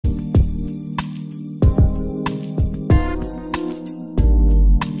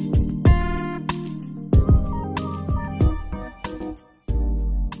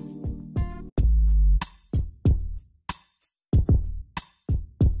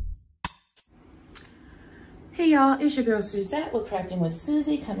Hey y'all, it's your girl Suzette with Crafting with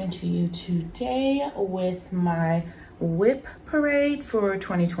Susie, coming to you today with my whip parade for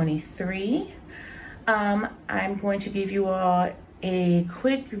 2023. I'm going to give you all a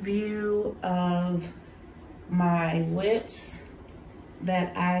quick view of my whips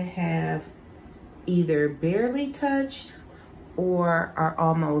that I have either barely touched or are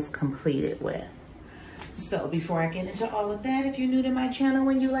almost completed with. So before I get into all of that, if you're new to my channel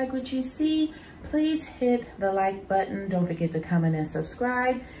and you like what you see, please hit the like button. Don't forget to comment and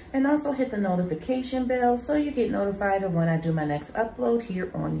subscribe, and also hit the notification bell so you get notified of when I do my next upload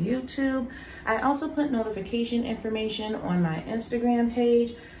here on YouTube. I also put notification information on my Instagram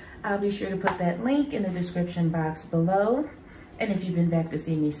page. I'll be sure to put that link in the description box below. And if you've been back to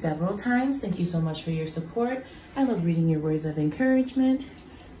see me several times, thank you so much for your support. I love reading your words of encouragement.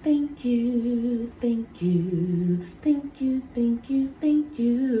 Thank you, thank you, thank you, thank you, thank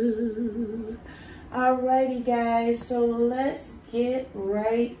you. Alrighty guys, so let's get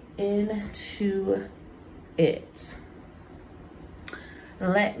right into it.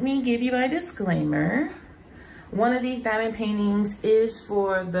 Let me give you a disclaimer. One of these diamond paintings is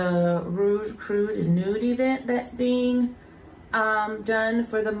for the Rouge Crude and Nude event that's being done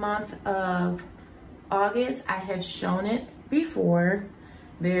for the month of August. I have shown it before.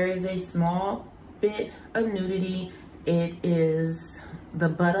 There is a small bit of nudity. It is the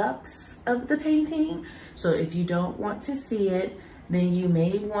buttocks of the painting. So if you don't want to see it, then you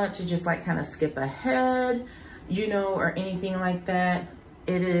may want to just like kind of skip ahead, you know, or anything like that.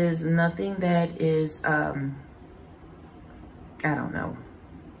 It is nothing that is, I don't know,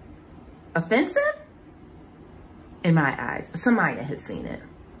 offensive in my eyes. Samaya has seen it.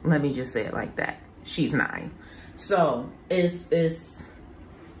 Let me just say it like that. She's 9. So it's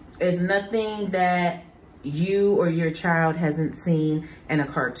nothing that you or your child hasn't seen in a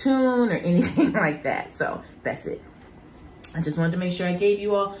cartoon or anything like that. So that's it. I just wanted to make sure I gave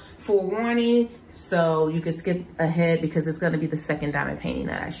you all forewarning so you could skip ahead, because it's going to be the second diamond painting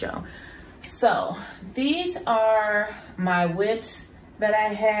that I show. So these are my whips that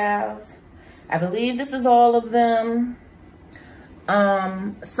I have. I believe this is all of them.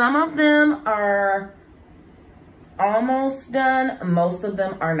 Some of them are almost done. Most of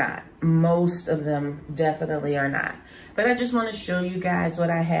them are not. Most of them definitely are not. But I just want to show you guys what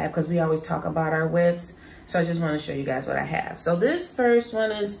I have, because we always talk about our whips. So I just want to show you guys what I have. So this first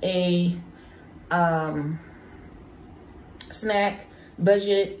one is a snack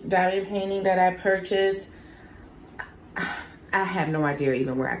budget diamond painting that I purchased. I have no idea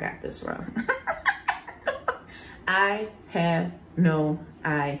even where I got this from. I have no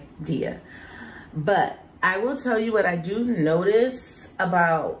idea. But I will tell you what I do notice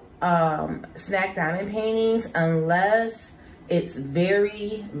about snack diamond paintings, unless it's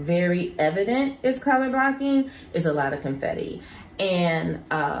very, very evident it's color blocking, is a lot of confetti. And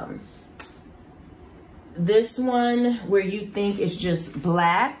this one, where you think it's just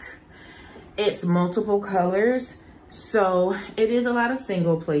black, it's multiple colors. So it is a lot of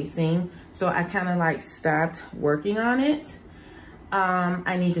single placing. So I kind of like stopped working on it.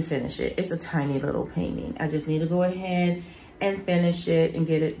 I need to finish it. It's a tiny little painting. I just need to go ahead and finish it and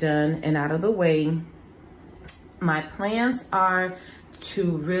get it done and out of the way. My plans are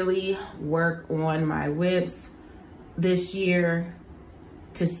to really work on my whips this year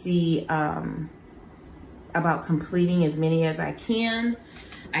to see about completing as many as I can.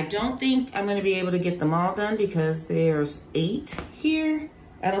 I don't think I'm going to be able to get them all done, because there's 8 here.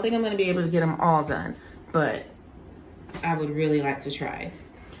 I don't think I'm going to be able to get them all done, but I would really like to try.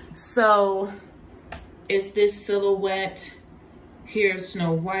 So it's this silhouette. Here's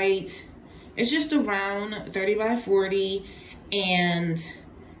Snow White. It's just around 30 by 40. And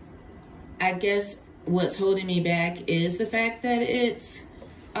I guess what's holding me back is the fact that it's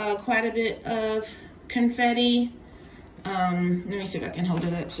quite a bit of confetti. Let me see if I can hold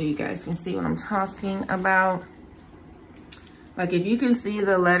it up so you guys can see what I'm talking about. Like, if you can see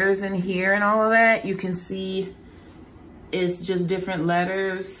the letters in here and all of that, you can see it's just different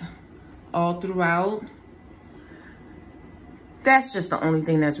letters all throughout. That's just the only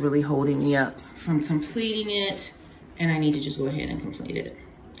thing that's really holding me up from completing it. And I need to just go ahead and complete it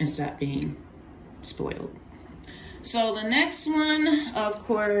and stop being spoiled. So the next one, of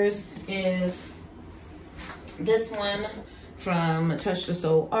course, is this one from Touch the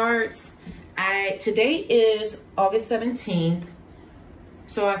Soul Arts. Today is August 17th.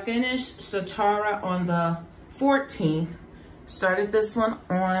 So I finished Satara on the 14th. Started this one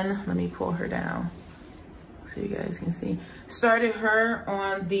on, let me pull her down so you guys can see. Started her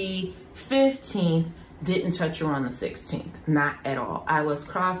on the 15th. didn't touch her on the 16th, not at all. I was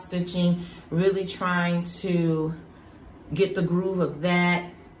cross stitching, really trying to get the groove of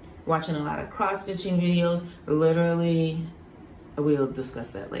that, watching a lot of cross stitching videos. Literally, we'll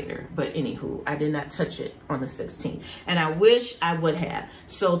discuss that later. But anywho, I did not touch it on the 16th, and I wish I would have.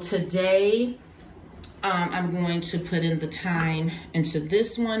 So today, I'm going to put in the time into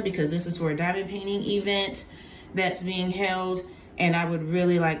this one because this is for a diamond painting event that's being held, and I would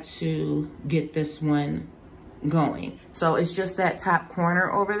really like to get this one going. So it's just that top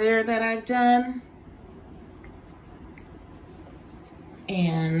corner over there that I've done.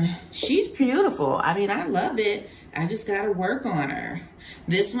 And she's beautiful. I mean, I love it. I just gotta work on her.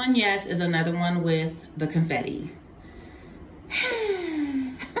 This one, yes, is another one with the confetti.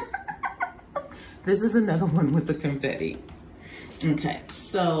 This is another one with the confetti. Okay,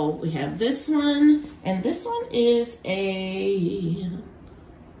 so we have this one, and this one is a,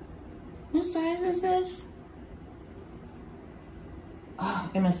 what size is this? Oh,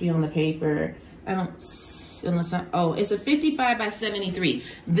 it must be on the paper. I don't, unless I, oh, it's a 55 by 73.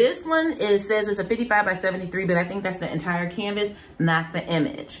 This one says it's a 55 by 73, but I think that's the entire canvas, not the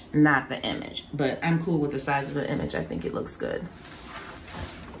image, not the image. But I'm cool with the size of the image. I think it looks good.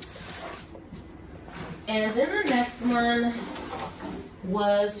 And then the next one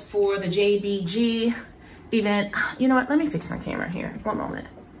was for the JBG event. You know what? Let me fix my camera here. One moment.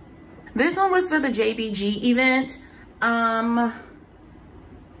 This one was for the JBG event.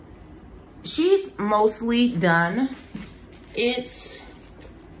 She's mostly done. It's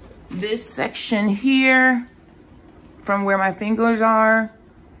this section here from where my fingers are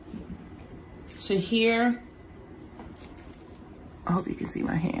to here. I hope you can see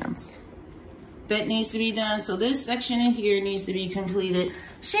my hands. That needs to be done. So this section in here needs to be completed.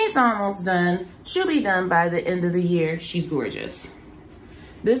 She's almost done. She'll be done by the end of the year. She's gorgeous.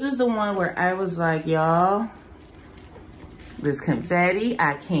 This is the one where I was like, y'all, this confetti,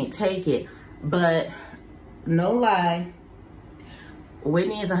 I can't take it. But no lie,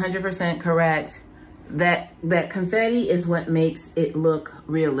 Whitney is 100% correct. That confetti is what makes it look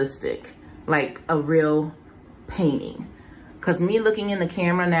realistic, like a real painting. Because me looking in the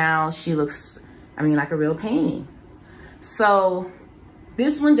camera now, she looks, I mean, like a real painting. So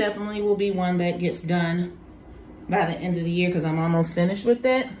this one definitely will be one that gets done by the end of the year because I'm almost finished with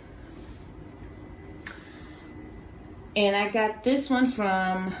it. And I got this one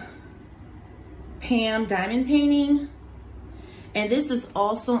from Pam Diamond Painting. And this is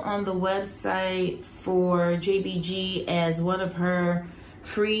also on the website for JBG as one of her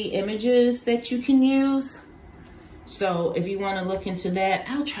free images that you can use. So if you want to look into that,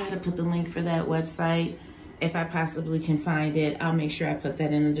 I'll try to put the link for that website if I possibly can find it. I'll make sure I put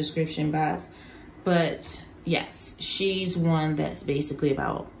that in the description box. But yes, she's one that's basically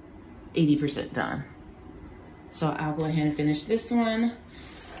about 80% done. So I'll go ahead and finish this one.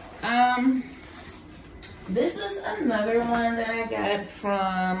 This is another one that I got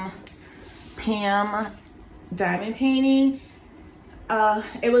from Pam Diamond Painting.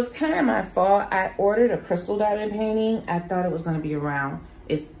 It was kind of my fault. I ordered a crystal diamond painting. I thought it was going to be around.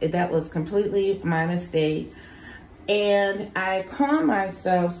 That was completely my mistake. And I caught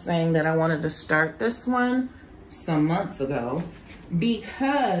myself saying that I wanted to start this one some months ago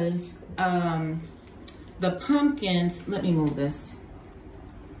because the pumpkins, let me move this.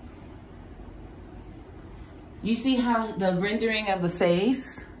 You see how the rendering of the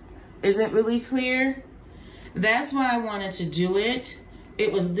face isn't really clear? That's why I wanted to do it.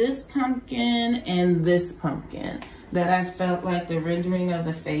 It was this pumpkin and this pumpkin that I felt like the rendering of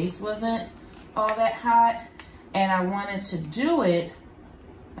the face wasn't all that hot. And I wanted to do it.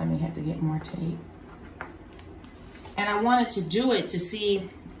 I may have to get more tape. And I wanted to do it to see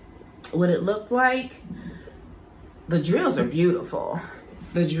what it looked like. The drills are beautiful.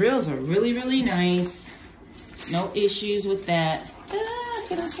 The drills are really, really nice. No issues with that.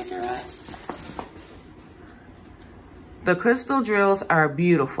 Can I pick her up? The crystal drills are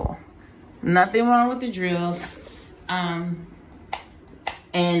beautiful. Nothing wrong with the drills. And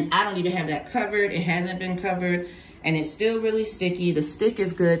I don't even have that covered. It hasn't been covered. And it's still really sticky. The stick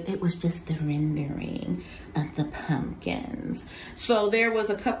is good. It was just the rendering of the pumpkins. So there was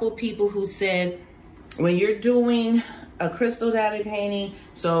a couple people who said, when you're doing a crystal diamond painting,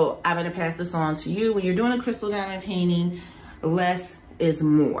 so I'm gonna pass this on to you. When you're doing a crystal diamond painting, less is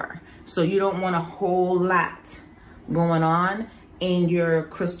more. So you don't want a whole lot going on in your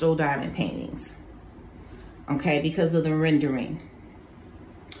crystal diamond paintings, okay, because of the rendering.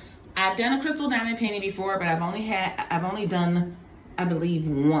 I've done a crystal diamond painting before, but I've only done, I believe,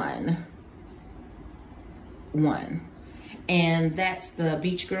 one. And that's the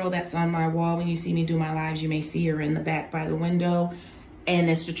beach girl that's on my wall. When you see me do my lives, you may see her in the back by the window. And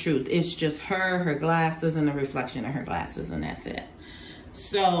it's the truth. It's just her glasses, and a reflection of her glasses, and that's it.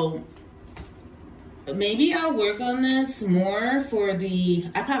 So maybe I'll work on this more for the,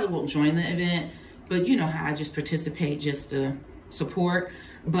 I probably won't join the event, but you know how I just participate just to support.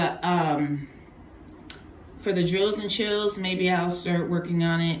 But for the drills and chills, maybe I'll start working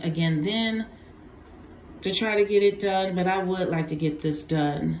on it again then to try to get it done. But I would like to get this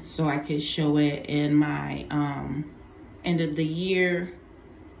done so I could show it in my end of the year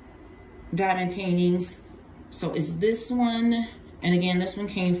diamond paintings. So it's this one, and again, this one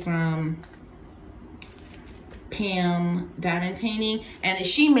came from Pam Diamond Painting, and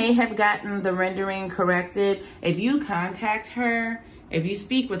she may have gotten the rendering corrected. If you contact her, if you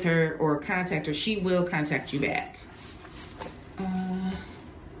speak with her or contact her, she will contact you back.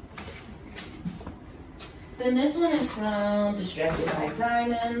 Then this one is from Distracted by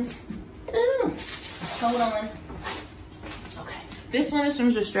Diamonds. Ooh, hold on. Okay, this one is from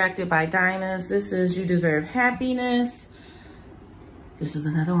Distracted by Diamonds. This is You Deserve Happiness. This is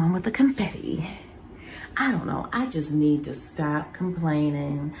another one with the confetti. I don't know, I just need to stop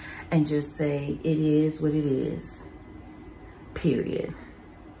complaining and just say it is what it is, period.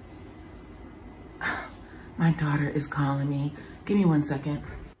 My daughter is calling me. Give me 1 second.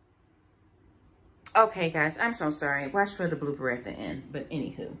 Okay, guys, I'm so sorry. Watch for the blooper at the end, but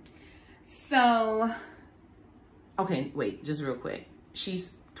anywho. So, okay, wait, just real quick.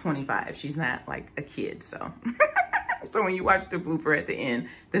 She's 25. She's not like a kid, so. So when you watch the blooper at the end,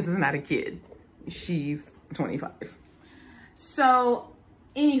 this is not a kid. She's 25. So,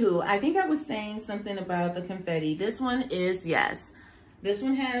 anywho, I think I was saying something about the confetti. This one is, yes. This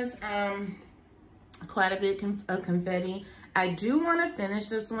one has quite a bit of confetti. I do want to finish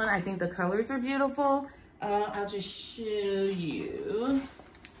this one. I think the colors are beautiful. I'll just show you.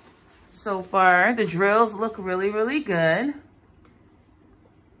 So far, the drills look really, really good.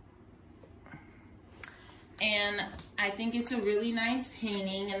 And I think it's a really nice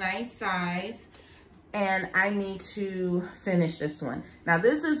painting, a nice size. And I need to finish this one. Now,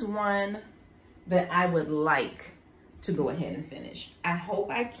 this is one that I would like to go ahead and finish. I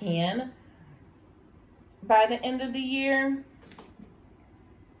hope I can by the end of the year.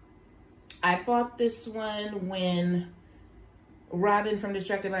 I bought this one when Robin from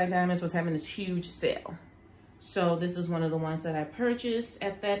Distracted by Diamonds was having this huge sale. So this is one of the ones that I purchased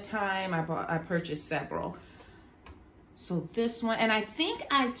at that time. I purchased several. So this one, and I think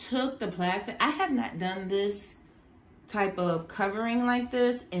I took the plastic. I have not done this type of covering like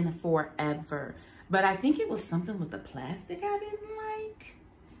this in forever. But I think it was something with the plastic I didn't like,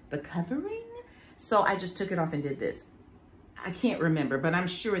 the covering. So I just took it off and did this. I can't remember, but I'm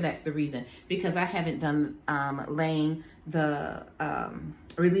sure that's the reason, because I haven't done laying the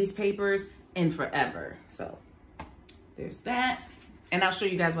release papers in forever. So there's that. And I'll show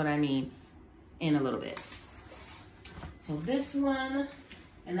you guys what I mean in a little bit. So this one,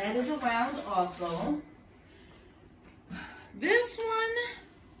 and that is a round also. This one,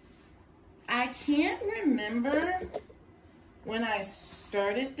 I can't remember when I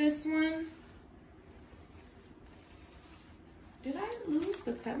started this one. Did I lose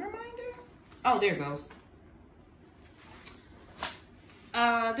the cover binder? Oh, there it goes.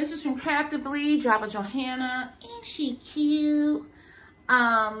 This is from Craftably, Java Johanna. Ain't she cute?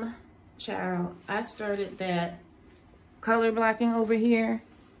 Child, I started that color blocking over here,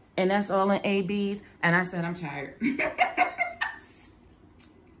 and that's all in ABs, and I said I'm tired.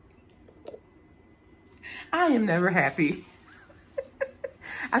 I am never happy.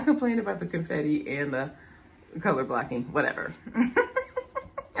 I complained about the confetti and the color blocking, whatever.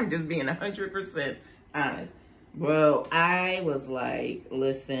 I'm just being 100% honest. Bro, I was like,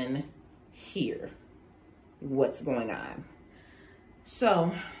 listen here, what's going on?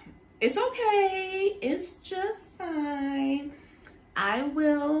 So it's okay, it's just fine. I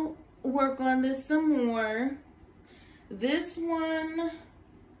will work on this some more. This one,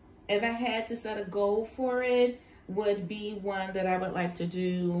 if I had to set a goal for it, would be one that I would like to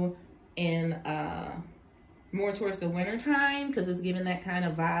do in more towards the winter time, because it's giving that kind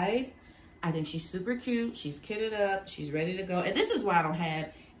of vibe. I think she's super cute. She's kitted up. She's ready to go. And this is why I don't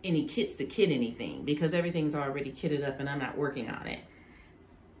have any kits to kit anything, because everything's already kitted up and I'm not working on it.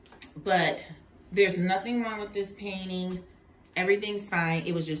 But there's nothing wrong with this painting. Everything's fine.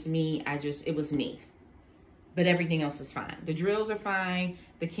 It was just me. It was me. But everything else is fine. The drills are fine.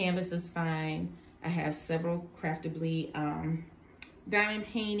 The canvas is fine. I have several Craftably diamond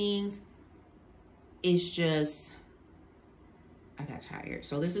paintings. It's just, I got tired.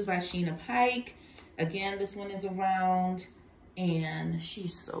 So this is by Sheena Pike. Again, this one is a round. And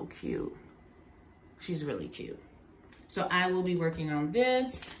she's so cute. She's really cute. So I will be working on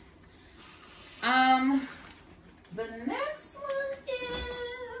this. The next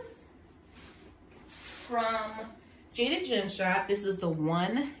one is from Jaded Gem Shop. This is the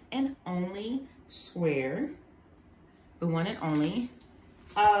one and only square. The one and only.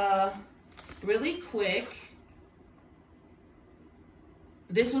 Really quick.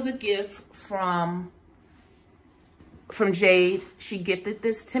 This was a gift from Jade. She gifted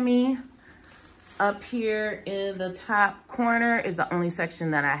this to me. Up here in the top corner is the only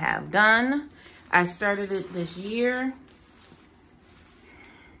section that I have done. I started it this year.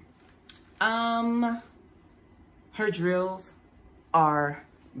 Her drills are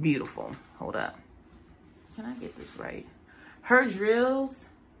beautiful. Hold up. Can I get this right? Her drills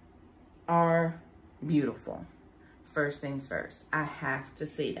are beautiful. First things first, I have to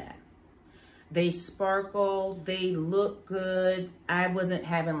say that. They sparkle, they look good. I wasn't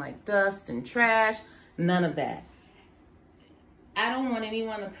having like dust and trash, none of that. I don't want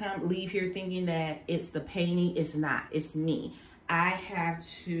anyone to leave here thinking that it's the painting. It's not, it's me. I have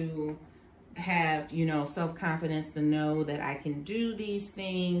to have, you know, self-confidence to know that I can do these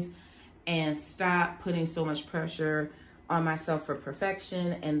things and stop putting so much pressure on myself for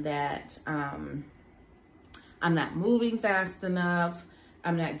perfection, and that I'm not moving fast enough.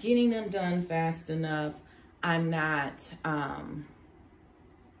 I'm not getting them done fast enough. I'm not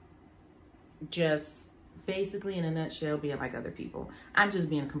just basically, in a nutshell, being like other people. I'm just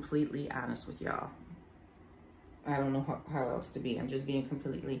being completely honest with y'all. I don't know how else to be. I'm just being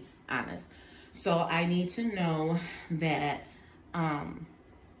completely honest. So I need to know that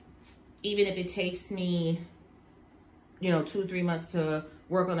even if it takes me, you know, 2-3 months to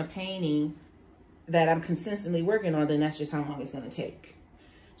work on a painting that I'm consistently working on, then that's just how long it's going to take.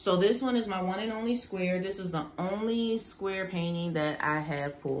 So this one is my one and only square. This is the only square painting that I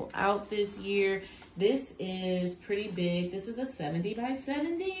have pulled out this year. This is pretty big. This is a 70 by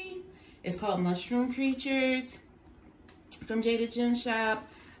 70. It's called Mushroom Creatures from Jaded Gem Shop.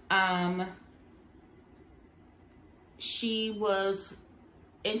 She was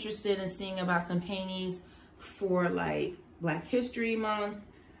interested in seeing about some paintings for like Black History Month,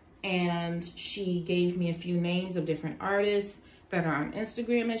 and she gave me a few names of different artists that are on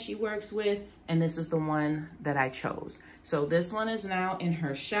Instagram that she works with, and this is the one that I chose. So this one is now in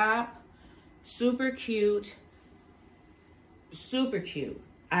her shop. Super cute, super cute.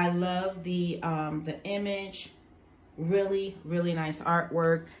 I love the image. Really, really nice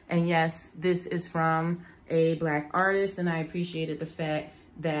artwork. And yes, this is from a Black artist, and I appreciated the fact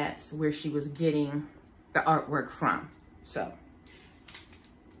that's where she was getting the artwork from. So,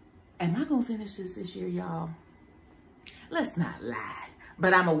 am I gonna finish this year, y'all? Let's not lie.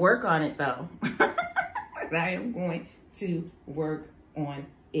 But I'm gonna work on it though. I am going to work on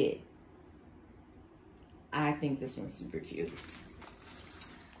it. I think this one's super cute.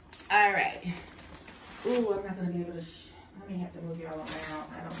 All right. Ooh, I'm not gonna be able to, I may have to move y'all around,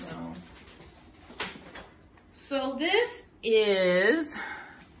 I don't know. So this is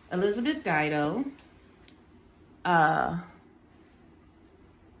Elizabeth Dido.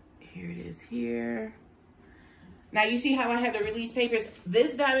 Here it is here. Now you see how I have the release papers?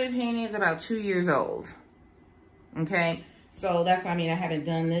 This diamond painting is about 2 years old, okay? So that's what I mean. I haven't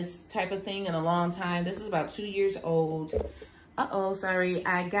done this type of thing in a long time. This is about 2 years old. Uh-oh, sorry.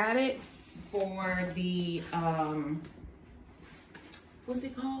 I got it for the, what's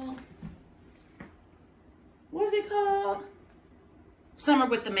it called? What's it called? Summer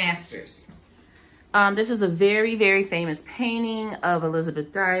with the Masters. This is a very, very famous painting of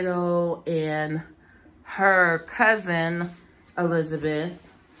Elizabeth Dido and her cousin, Elizabeth.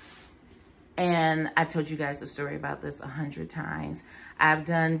 And I've told you guys the story about this 100 times. I've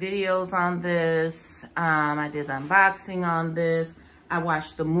done videos on this. I did the unboxing on this. I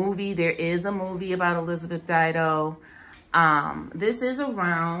watched the movie. There is a movie about Elizabeth Dido. This is a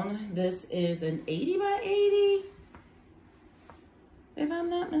round. This is an 80 by 80, if I'm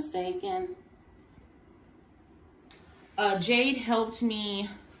not mistaken. Jade helped me,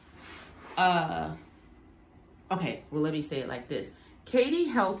 okay, well, let me say it like this. Katie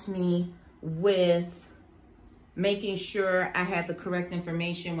helped me with making sure I had the correct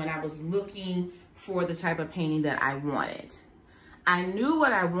information when I was looking for the type of painting that I wanted. I knew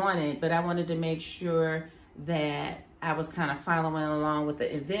what I wanted, but I wanted to make sure that I was kind of following along with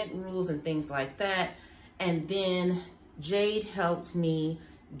the event rules and things like that. And then Jade helped me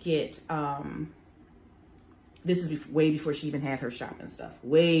get, this is way before she even had her shop and stuff,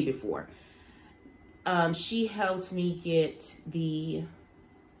 way before. She helped me get the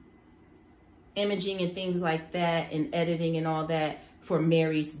imaging and things like that and editing and all that for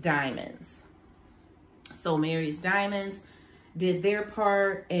Mary's Diamonds. So Mary's Diamonds did their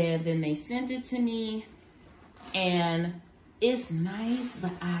part and then they sent it to me, and it's nice,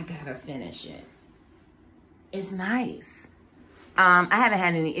 but I gotta finish it. It's nice. I haven't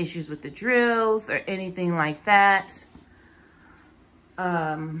had any issues with the drills or anything like that.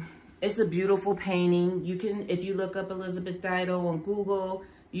 It's a beautiful painting. You can, if you look up Elizabeth Dido on Google,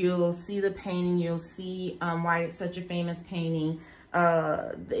 you'll see the painting. You'll see why it's such a famous painting.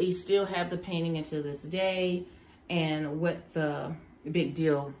 They still have the painting until this day, and what the big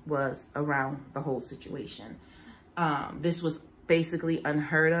deal was around the whole situation. This was basically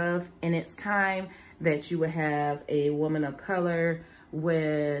unheard of in its time, that you would have a woman of color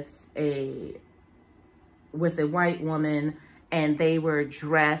with a white woman, and they were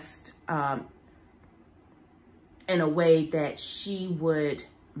dressed in a way that she would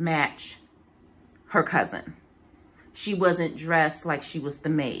match her cousin. She wasn't dressed like she was the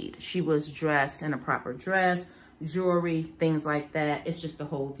maid. She was dressed in a proper dress, jewelry, things like that. It's just the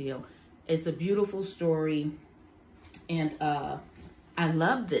whole deal. It's a beautiful story. And I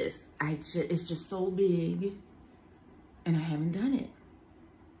love this. It's just so big, and I haven't done it.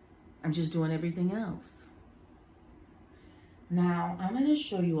 I'm just doing everything else. Now, I'm going to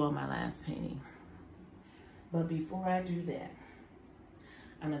show you all my last painting. But before I do that,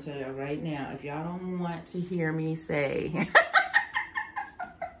 I'm going to tell you right now, if y'all don't want to hear me say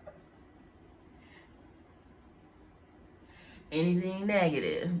anything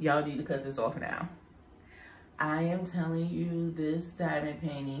negative, y'all need to cut this off now. I am telling you, this diamond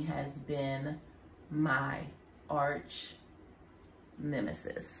painting has been my arch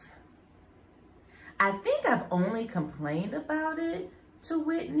nemesis. I think I've only complained about it to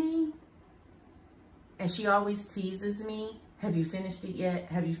Whitney, and she always teases me, have you finished it yet?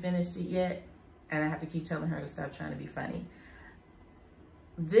 Have you finished it yet? And I have to keep telling her to stop trying to be funny.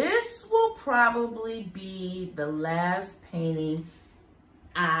 This will probably be the last painting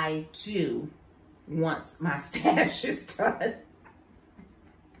I do once my stash is done.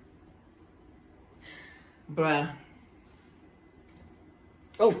 Bruh.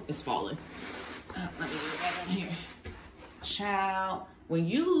 Oh, it's falling. Let me get back in here. Child, when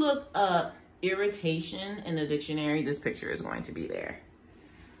you look up irritation in the dictionary, this picture is going to be there.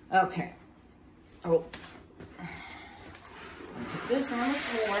 Okay. Oh. Put this on the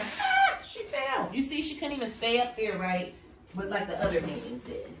floor. Ah, she fell. You see, she couldn't even stay up there right, but like the other paintings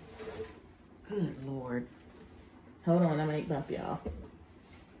did. Good Lord. Hold on, I'm gonna bump y'all.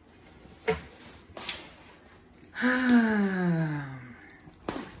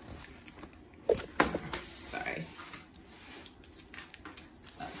 Sorry.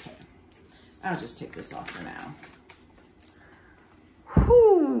 Okay. I'll just take this off for now.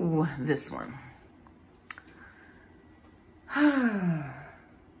 Whew, this one.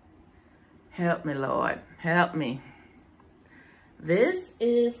 Help me, Lord. Help me. This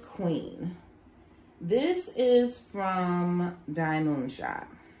is Queen. This is from Diamond Shop.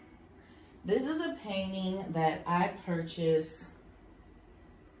 This is a painting that I purchased,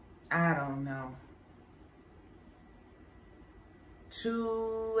 I don't know,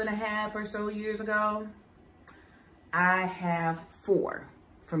 2.5 or so years ago. I have 4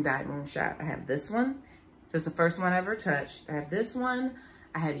 from Diamond Shop. I have this one. This is the first one I ever touched. I have this one.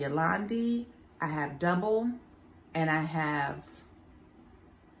 I have Yolandi. I have Double. And I have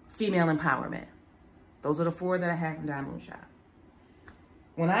Female Empowerment. Those are the 4 that I have from Diamond Shop.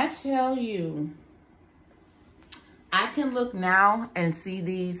 When I tell you, I can look now and see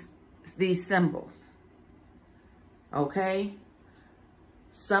these symbols. Okay?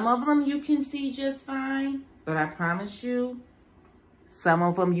 Some of them you can see just fine, but I promise you, some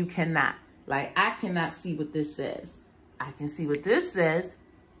of them you cannot. Like, I cannot see what this says. I can see what this says,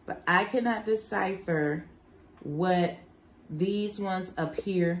 but I cannot decipher what these ones up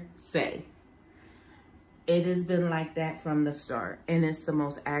here say. It has been like that from the start, and it's the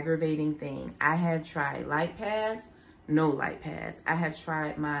most aggravating thing. I have tried light pads, no light pads. I have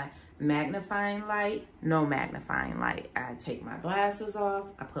tried my magnifying light, no magnifying light. I take my glasses off,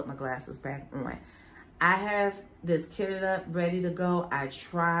 I put my glasses back on. I have this kitted up, ready to go. I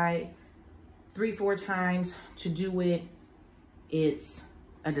tried 3-4 times to do it. It's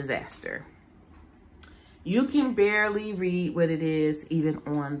a disaster. You can barely read what it is even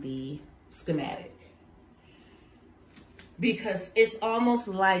on the schematic, because it's almost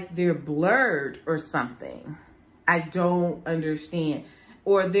like they're blurred or something. I don't understand.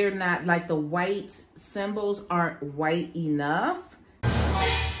 Or they're not, like the white symbols aren't white enough.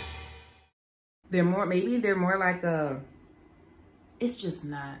 They're more, maybe they're more like a It's just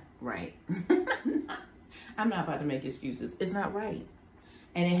not right. I'm not about to make excuses. It's not right.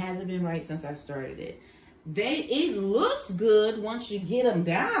 And it hasn't been right since I started it. It looks good once you get them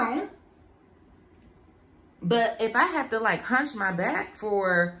down. But if I have to like hunch my back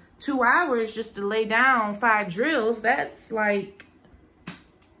for 2 hours just to lay down 5 drills, that's like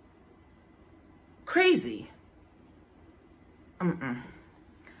crazy.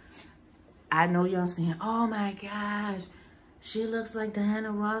 I know y'all saying, oh my gosh, she looks like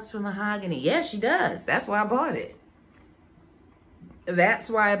Diana Ross from Mahogany. Yes, she does. That's why I bought it. That's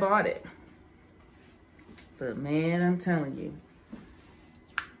why I bought it. But man, I'm telling you,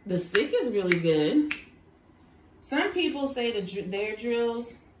 the stick is really good. Some people say their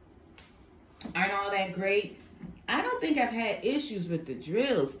drills aren't all that great. I don't think I've had issues with the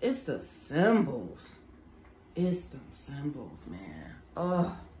drills. It's the symbols. It's the symbols, man.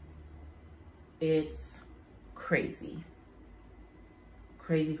 Oh, it's crazy.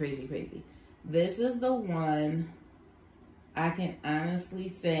 Crazy, crazy, crazy. This is the one I can honestly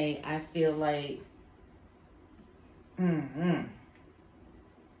say I feel like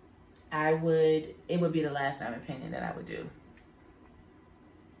it would be the last diamond painting that I would do.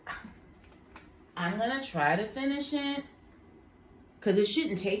 I'm gonna try to finish it because it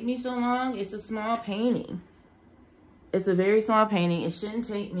shouldn't take me so long. It's a small painting. It's a very small painting. It shouldn't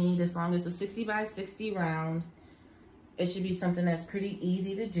take me this long. It's a 60 by 60 round. It should be something that's pretty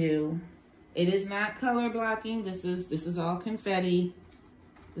easy to do. It is not color blocking. This is all confetti.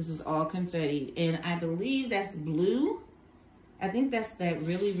 This is all confetti. And I believe that's blue. I think that's that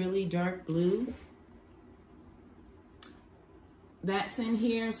really, really dark blue. That's in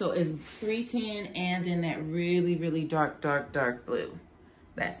here. So it's 310 and then that really, really dark, dark, dark blue.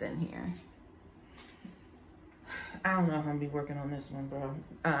 That's in here. I don't know if I'm gonna be working on this one, bro.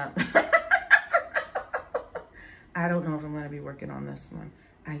 I don't know if I'm gonna be working on this one.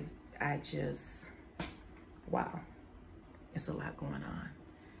 I just, wow. It's a lot going on.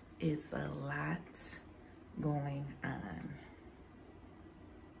 It's a lot going on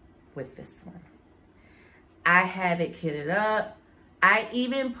with this one. I have it kitted up. I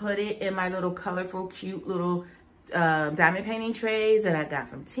even put it in my little colorful, cute little diamond painting trays that I got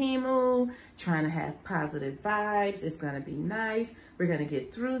from Temu, trying to have positive vibes. It's gonna be nice. We're gonna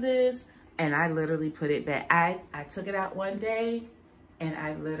get through this. And I literally put it back. I took it out one day and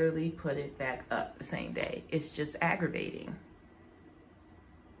I literally put it back up the same day. It's just aggravating.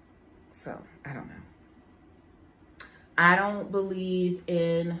 So, I don't know. I don't believe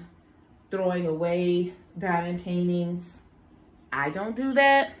in throwing away diamond paintings. I don't do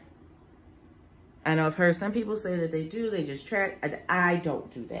that. I know I've heard some people say that they do, they just track. I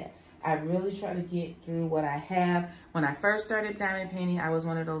don't do that. I really try to get through what I have. When I first started diamond painting, I was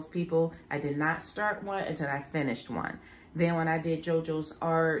one of those people. I did not start one until I finished one. Then when I did JoJo's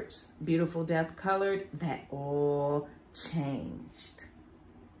Art, Beautiful Death Colored, that all changed.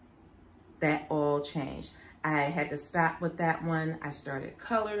 That all changed. I had to stop with that one. I started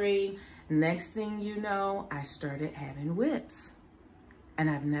coloring. Next thing you know, I started having whips.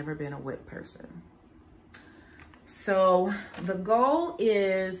 And I've never been a whip person. So the goal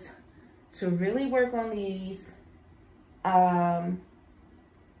is to really work on these and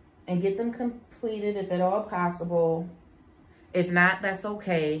get them completed if at all possible. If not, that's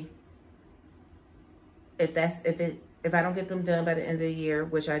okay. If I don't get them done by the end of the year,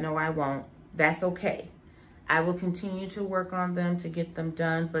 which I know I won't, that's okay. I will continue to work on them to get them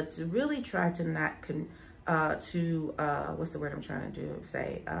done, but to really try to not what's the word I'm trying to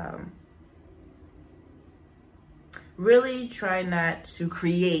say? Really try not to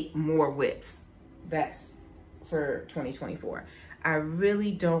create more whips. That's for 2024. I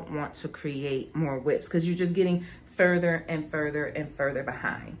really don't want to create more whips because you're just getting further and further and further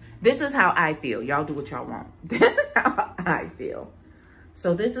behind. This is how I feel. Y'all do what y'all want. This is how I feel.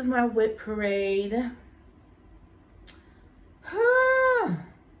 So this is my whip parade.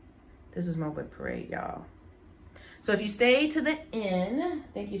 This is my whip parade, y'all. So if you stay to the end,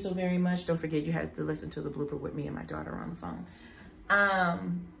 thank you so very much. Don't forget you have to listen to the blooper with me and my daughter on the phone.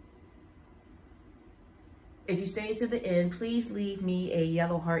 If you stay to the end, please leave me a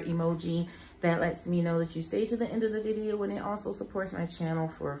yellow heart emoji. That lets me know that you stayed to the end of the video, and it also supports my channel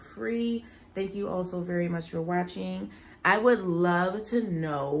for free. Thank you also very much for watching. I would love to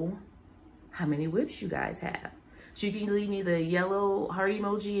know how many whips you guys have. So you can leave me the yellow heart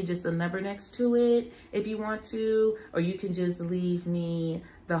emoji and just the number next to it if you want to, or you can just leave me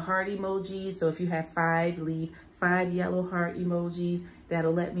the heart emoji. So if you have 5, leave 5 yellow heart emojis.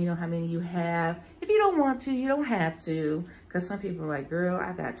 That'll let me know how many you have. If you don't want to, you don't have to, because some people are like, girl,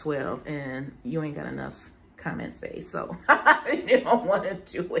 I got 12 and you ain't got enough comment space. So you don't want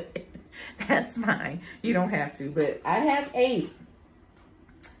to do it. That's fine. You don't have to, but I have 8.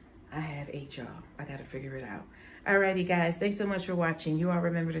 I have 8, y'all. I got to figure it out. Alrighty, guys. Thanks so much for watching. You all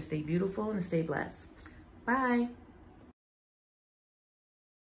remember to stay beautiful and stay blessed. Bye.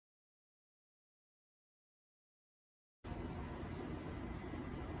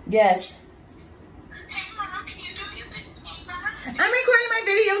 Yes. Hey, Mama, can you do me a bit? I'm recording my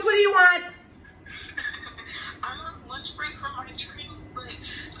videos. What do you want? I'm on lunch break from my training, but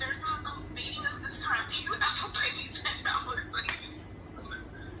there's not enough meeting us this time. Can you ever pay me $10, please?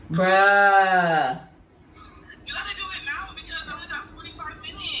 Bruh. You gotta do it now because I only got 45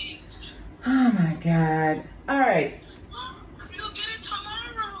 minutes. Oh my God. All right. You'll get it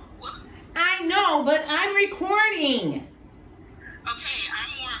tomorrow. I know, but I'm recording. Okay,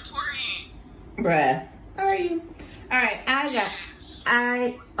 I'm more important. Bruh. Are you? All right,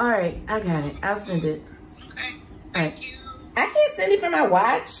 I got it. I'll send it. Okay, thank you. I can't send it from my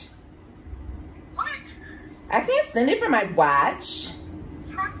watch. What? I can't send it from my watch.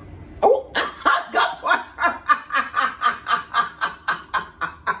 Huh? Oh,